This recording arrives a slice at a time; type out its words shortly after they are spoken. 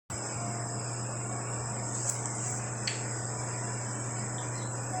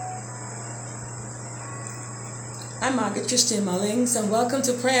I'm Margaret Christian Mullings, and welcome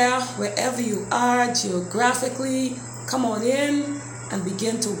to prayer wherever you are geographically. Come on in and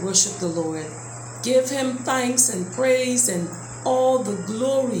begin to worship the Lord. Give Him thanks and praise and all the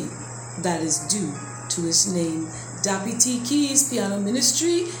glory that is due to His name. Dappy T. Keys Piano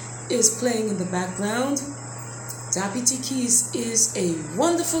Ministry is playing in the background. Dappy T. Keys is a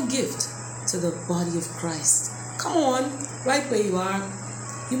wonderful gift to the body of Christ. Come on, right where you are.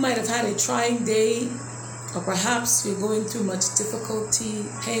 You might have had a trying day, or perhaps you're going through much difficulty,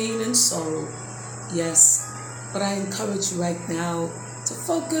 pain, and sorrow. Yes, but I encourage you right now to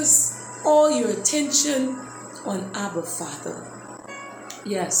focus all your attention on Abba Father.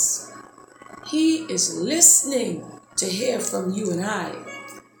 Yes, He is listening to hear from you and I,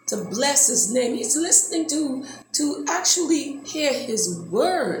 to bless His name. He's listening to actually hear His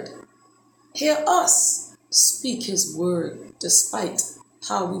word, hear us speak His word despite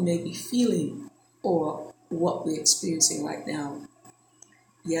how we may be feeling or what we're experiencing right now.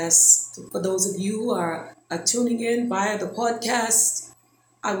 Yes, for those of you who are tuning in via the podcast,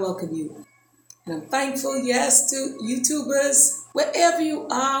 I welcome you. And I'm thankful, yes, to YouTubers, wherever you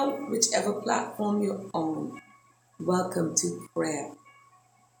are, whichever platform you're on. Welcome to prayer.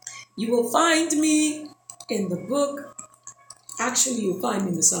 You will find me in the book. Actually, you'll find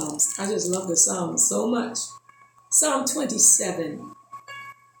me in the Psalms. I just love the Psalms so much. Psalm 27,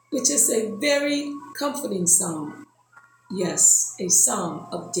 which is a very comforting psalm. Yes, a psalm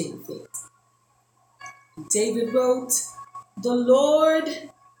of David. David wrote, "The Lord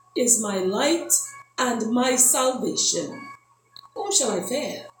is my light and my salvation. Whom shall I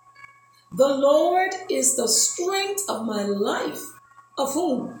fear? The Lord is the strength of my life. Of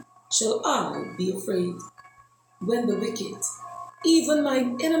whom shall I be afraid? When the wicked, even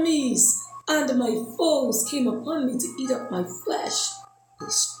my enemies and my foes, came upon me to eat up my flesh, they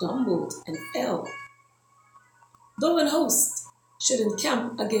stumbled and fell. Though an host should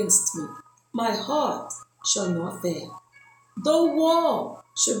encamp against me, my heart shall not fear. Though war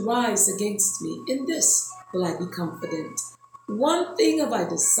should rise against me, in this will I be confident. One thing have I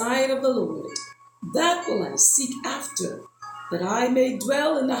desired of the Lord, that will I seek after, that I may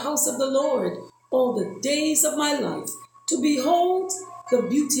dwell in the house of the Lord all the days of my life, to behold the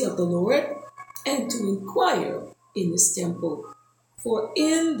beauty of the Lord, and to inquire in His temple. For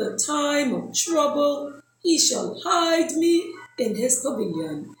in the time of trouble He shall hide me in His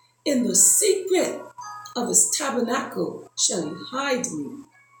pavilion. In the secret of His tabernacle shall He hide me.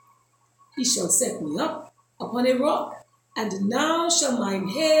 He shall set me up upon a rock, and now shall mine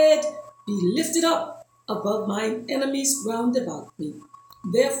head be lifted up above mine enemies round about me.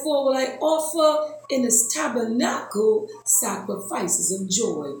 Therefore will I offer in His tabernacle sacrifices of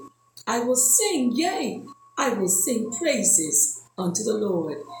joy. I will sing, yea, I will sing praises unto the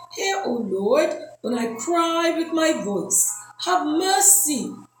Lord. Hear, O Lord, when I cry with my voice. Have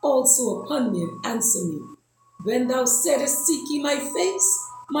mercy also upon me and answer me. When thou saidest, seek ye my face,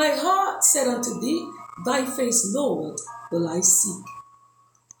 my heart said unto thee, thy face, Lord, will I seek.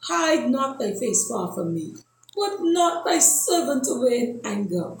 Hide not thy face far from me. Put not thy servant away in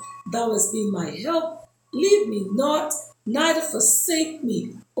anger. Thou hast been my help. Leave me not, neither forsake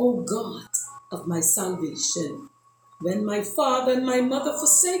me, O God of my salvation. When my father and my mother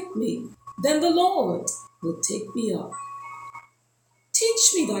forsake me, then the Lord will take me up.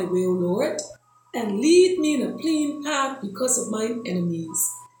 Teach me thy way, O Lord, and lead me in a plain path because of mine enemies.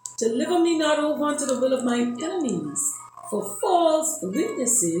 Deliver me not over unto the will of mine enemies, for false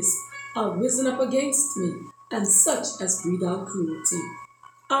witnesses are risen up against me, and such as breathe out cruelty.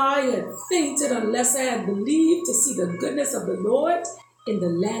 I had fainted unless I had believed to see the goodness of the Lord in the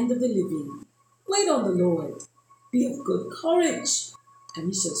land of the living. Wait on the Lord. Be of good courage, and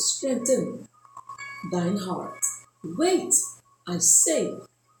He shall strengthen thine heart. Wait, I say,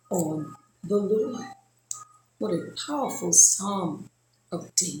 on the Lord." What a powerful psalm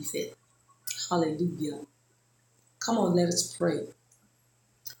of David. Hallelujah. Come on, let us pray.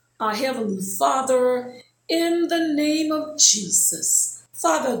 Our Heavenly Father, in the name of Jesus,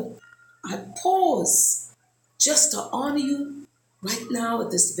 Father, I pause just to honor you right now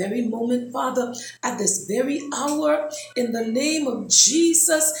at this very moment, Father, at this very hour, in the name of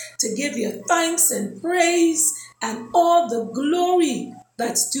Jesus, to give you thanks and praise and all the glory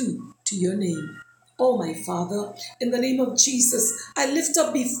that's due to your name. Oh, my Father, in the name of Jesus, I lift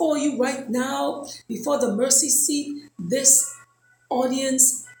up before you right now, before the mercy seat, this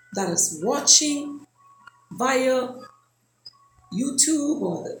audience that is watching via YouTube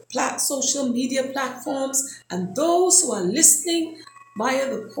or the social media platforms, and those who are listening via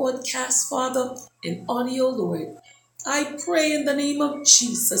the podcast, Father, in audio, Lord. I pray in the name of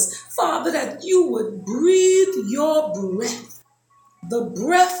Jesus, Father, that you would breathe your breath, the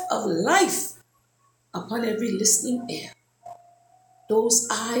breath of life, upon every listening ear. Those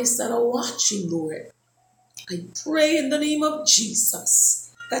eyes that are watching, Lord, I pray in the name of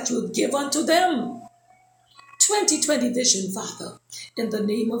Jesus that you would give unto them 2020 vision, Father, in the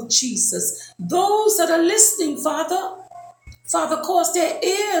name of Jesus. Those that are listening, Father, cause their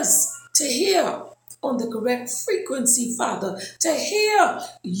ears to hear on the correct frequency, Father, to hear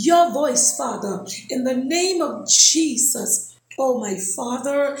your voice, Father, in the name of Jesus. Oh, my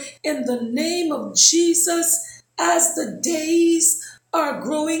Father, in the name of Jesus, as the days are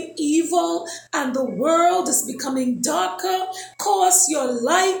growing evil and the world is becoming darker, cause your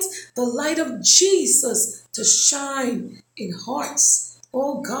light, the light of Jesus, to shine in hearts.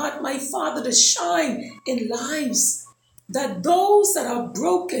 Oh God, my Father, to shine in lives. That those that are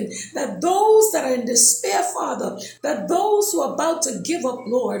broken, that those that are in despair, Father, that those who are about to give up,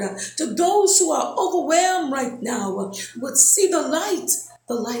 Lord, to those who are overwhelmed right now, would see the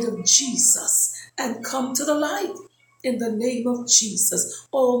light of Jesus, and come to the light in the name of Jesus.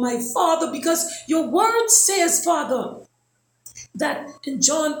 Oh, my Father, because your word says, Father, that in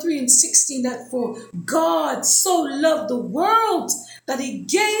John 3:16, that for God so loved the world that he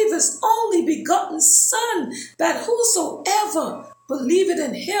gave his only begotten Son, that whosoever believeth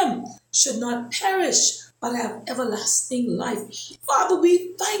in him should not perish, but have everlasting life. Father,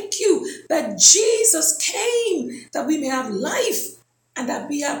 we thank you that Jesus came that we may have life, and that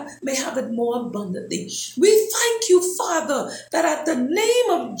we may have it more abundantly. We thank you, Father, that at the name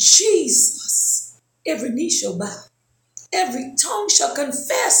of Jesus, every knee shall bow, every tongue shall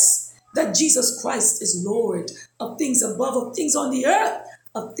confess that Jesus Christ is Lord of things above, of things on the earth,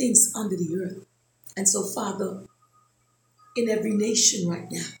 of things under the earth. And so, Father, in every nation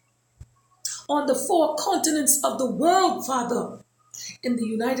right now, on the four continents of the world, Father, in the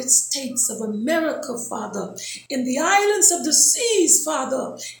United States of America, Father, in the islands of the seas,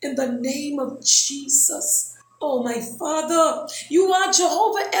 Father, in the name of Jesus. Oh, my Father, you are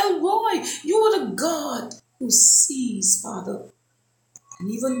Jehovah El Roy. You are the God who sees, Father. And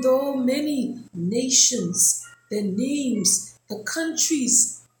even though many nations, their names, the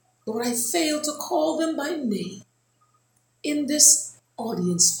countries, Lord, I fail to call them by name in this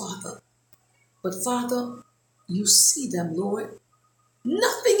audience, Father. But Father, you see them, Lord.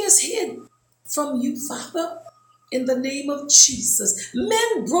 Nothing is hid from you, Father, in the name of Jesus.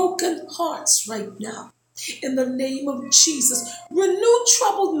 Mend broken hearts right now, in the name of Jesus. Renew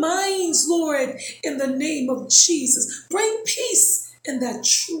troubled minds, Lord, in the name of Jesus. Bring peace in that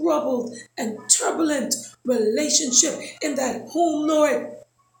troubled and turbulent relationship, in that home, Lord,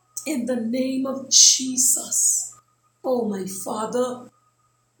 in the name of Jesus. Oh, my Father,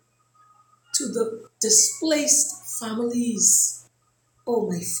 to the displaced families, oh,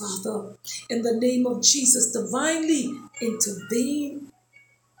 my Father, in the name of Jesus, divinely intervene.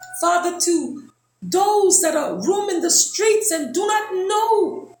 Father, to those that are roaming the streets and do not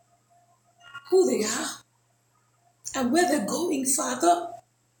know who they are and where they're going, Father.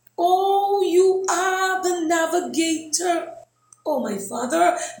 Oh, you are the navigator. Oh, my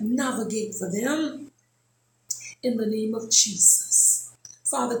Father, navigate for them in the name of Jesus.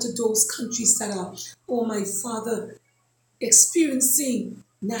 Father, to those countries that are, oh, my Father, experiencing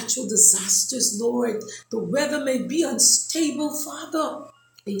natural disasters, Lord. The weather may be unstable, Father.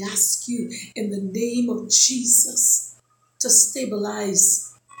 I ask you in the name of Jesus to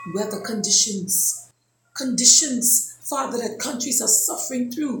stabilize weather conditions, Father, that countries are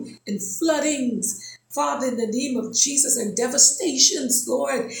suffering through, in floodings, Father, in the name of Jesus, and devastations,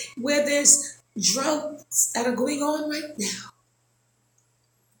 Lord, where there's droughts that are going on right now,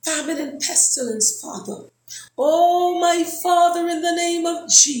 famine and pestilence, Father. Oh, my Father, in the name of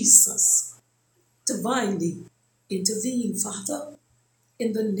Jesus, divinely intervene, Father,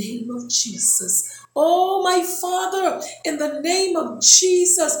 in the name of Jesus. Oh, my Father, in the name of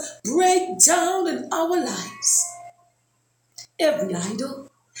Jesus, break down in our lives every idol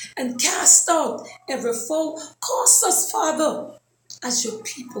and cast out every foe. Cause us, Father, as your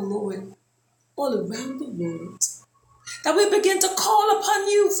people, Lord, all around the world, that we begin to call upon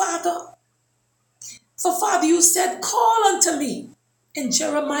you, Father. For Father, you said, call unto me. In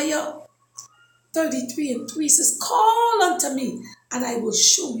Jeremiah 33:3 says, call unto me, and I will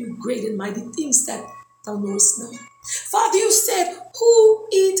show you great and mighty things that thou knowest not. Father, you said, who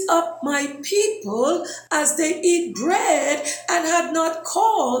eat up my people as they eat bread, and have not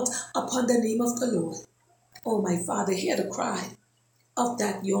called upon the name of the Lord. Oh, my Father, hear the cry of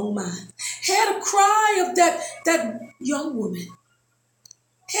that young man. Hear the cry of that young woman.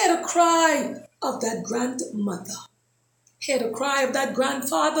 Hear the cry of that grandmother. Hear the cry of that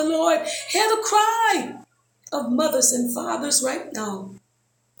grandfather, Lord. Hear the cry of mothers and fathers right now.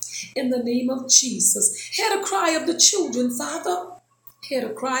 In the name of Jesus. Hear the cry of the children, Father. Hear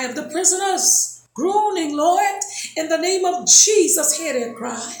the cry of the prisoners. Groaning, Lord. In the name of Jesus, hear their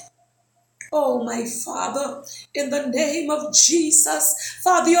cry. Oh, my Father, in the name of Jesus,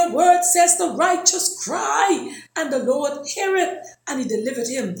 Father, your word says the righteous cry, and the Lord heareth, and he delivered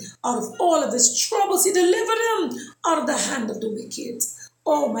him out of all of his troubles. He delivered him out of the hand of the wicked.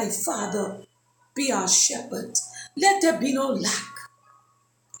 Oh, my Father, be our shepherd. Let there be no lack.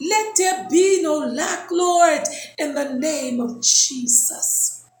 Let there be no lack, Lord, in the name of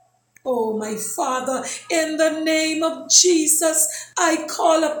Jesus. Oh, my Father, in the name of Jesus, I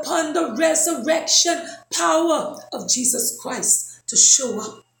call upon the resurrection power of Jesus Christ to show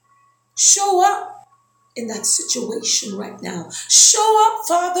up. Show up in that situation right now. Show up,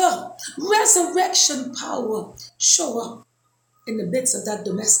 Father. Resurrection power. Show up in the midst of that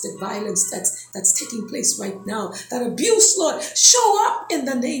domestic violence that's taking place right now. That abuse, Lord. Show up in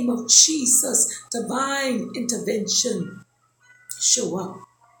the name of Jesus. Divine intervention. Show up.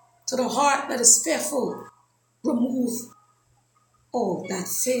 To the heart that is fearful, remove all that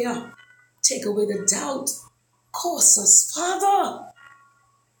fear. Take away the doubt. Cause us, Father,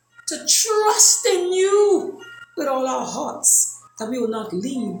 to trust in you with all our hearts, that we will not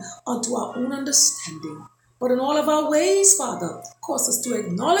lean unto our own understanding, but in all of our ways, Father, cause us to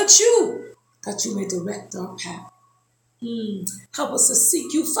acknowledge you, that you may direct our path. Help us to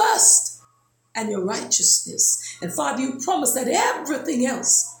seek you first and your righteousness. And Father, you promise that everything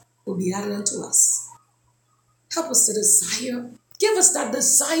else will be added unto us. Help us to desire. Give us that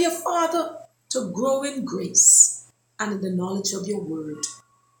desire, Father, to grow in grace and in the knowledge of your word.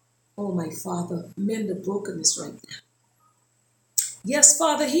 Oh, my Father, mend the brokenness right now. Yes,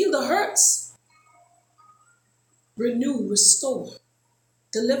 Father, heal the hurts. Renew, restore,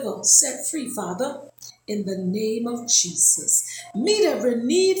 deliver, set free, Father, in the name of Jesus. Meet every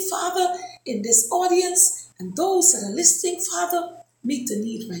need, Father, in this audience, and those that are listening, Father, meet the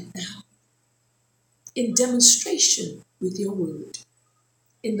need right now. In demonstration with your word.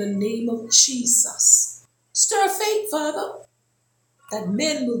 In the name of Jesus. Stir faith, Father, that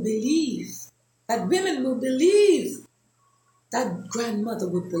men will believe, that women will believe, that grandmother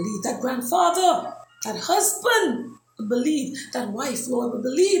will believe, that grandfather, that husband will believe, that wife, Lord, will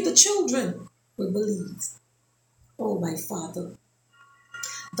believe, the children will believe. Oh, my Father,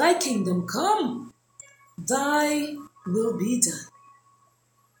 thy kingdom come, thy will be done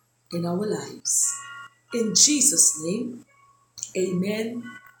in our lives. In Jesus' name, amen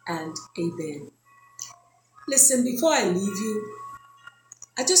and amen. Listen, before I leave you,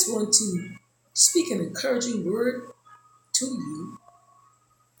 I just want to speak an encouraging word to you.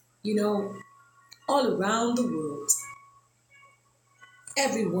 You know, all around the world,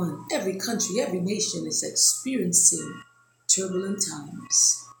 everyone, every country, every nation is experiencing turbulent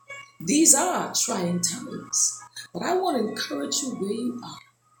times. These are trying times, but I want to encourage you where you are.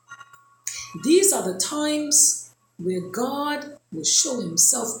 These are the times where God will show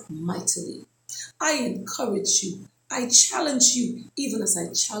himself mightily. I encourage you. I challenge you, even as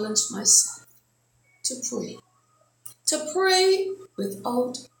I challenge myself, to pray. To pray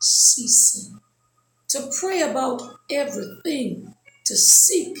without ceasing. To pray about everything. To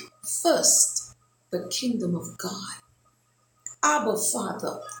seek first the kingdom of God. Abba,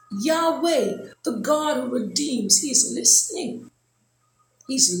 Father, Yahweh, the God who redeems, he is listening.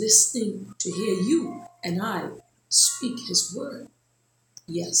 He's listening to hear you and I speak his word.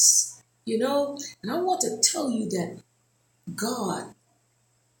 Yes. You know, and I want to tell you that God,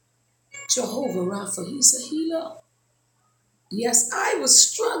 Jehovah Rapha, he's a healer. Yes, I was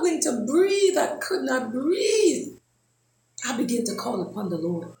struggling to breathe. I could not breathe. I began to call upon the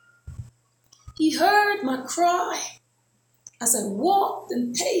Lord. He heard my cry as I walked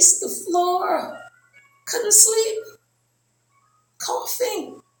and paced the floor. Couldn't sleep.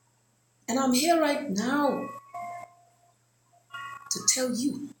 Coughing. And I'm here right now to tell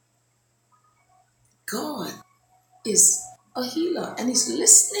you, God is a healer and he's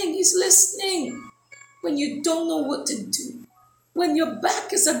listening. He's listening when you don't know what to do. When your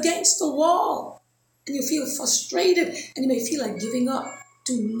back is against the wall and you feel frustrated and you may feel like giving up.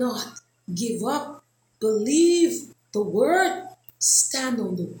 Do not give up. Believe the word. Stand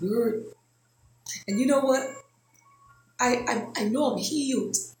on the word. And you know what? I know I'm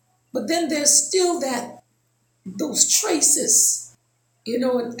healed. But then there's still those traces, you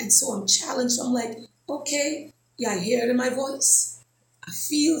know, and so I'm challenged. I'm like, okay, yeah, I hear it in my voice. I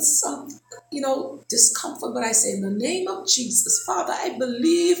feel some, discomfort, but I say, in the name of Jesus, Father, I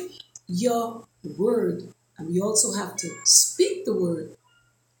believe your word. And we also have to speak the word,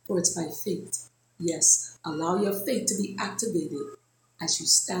 for it's by faith. Yes, allow your faith to be activated as you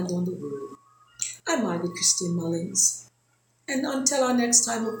stand on the word. I'm Margaret Christine Mullins. And until our next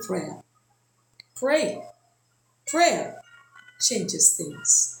time of prayer, pray. Prayer changes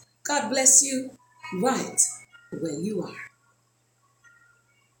things. God bless you right where you are.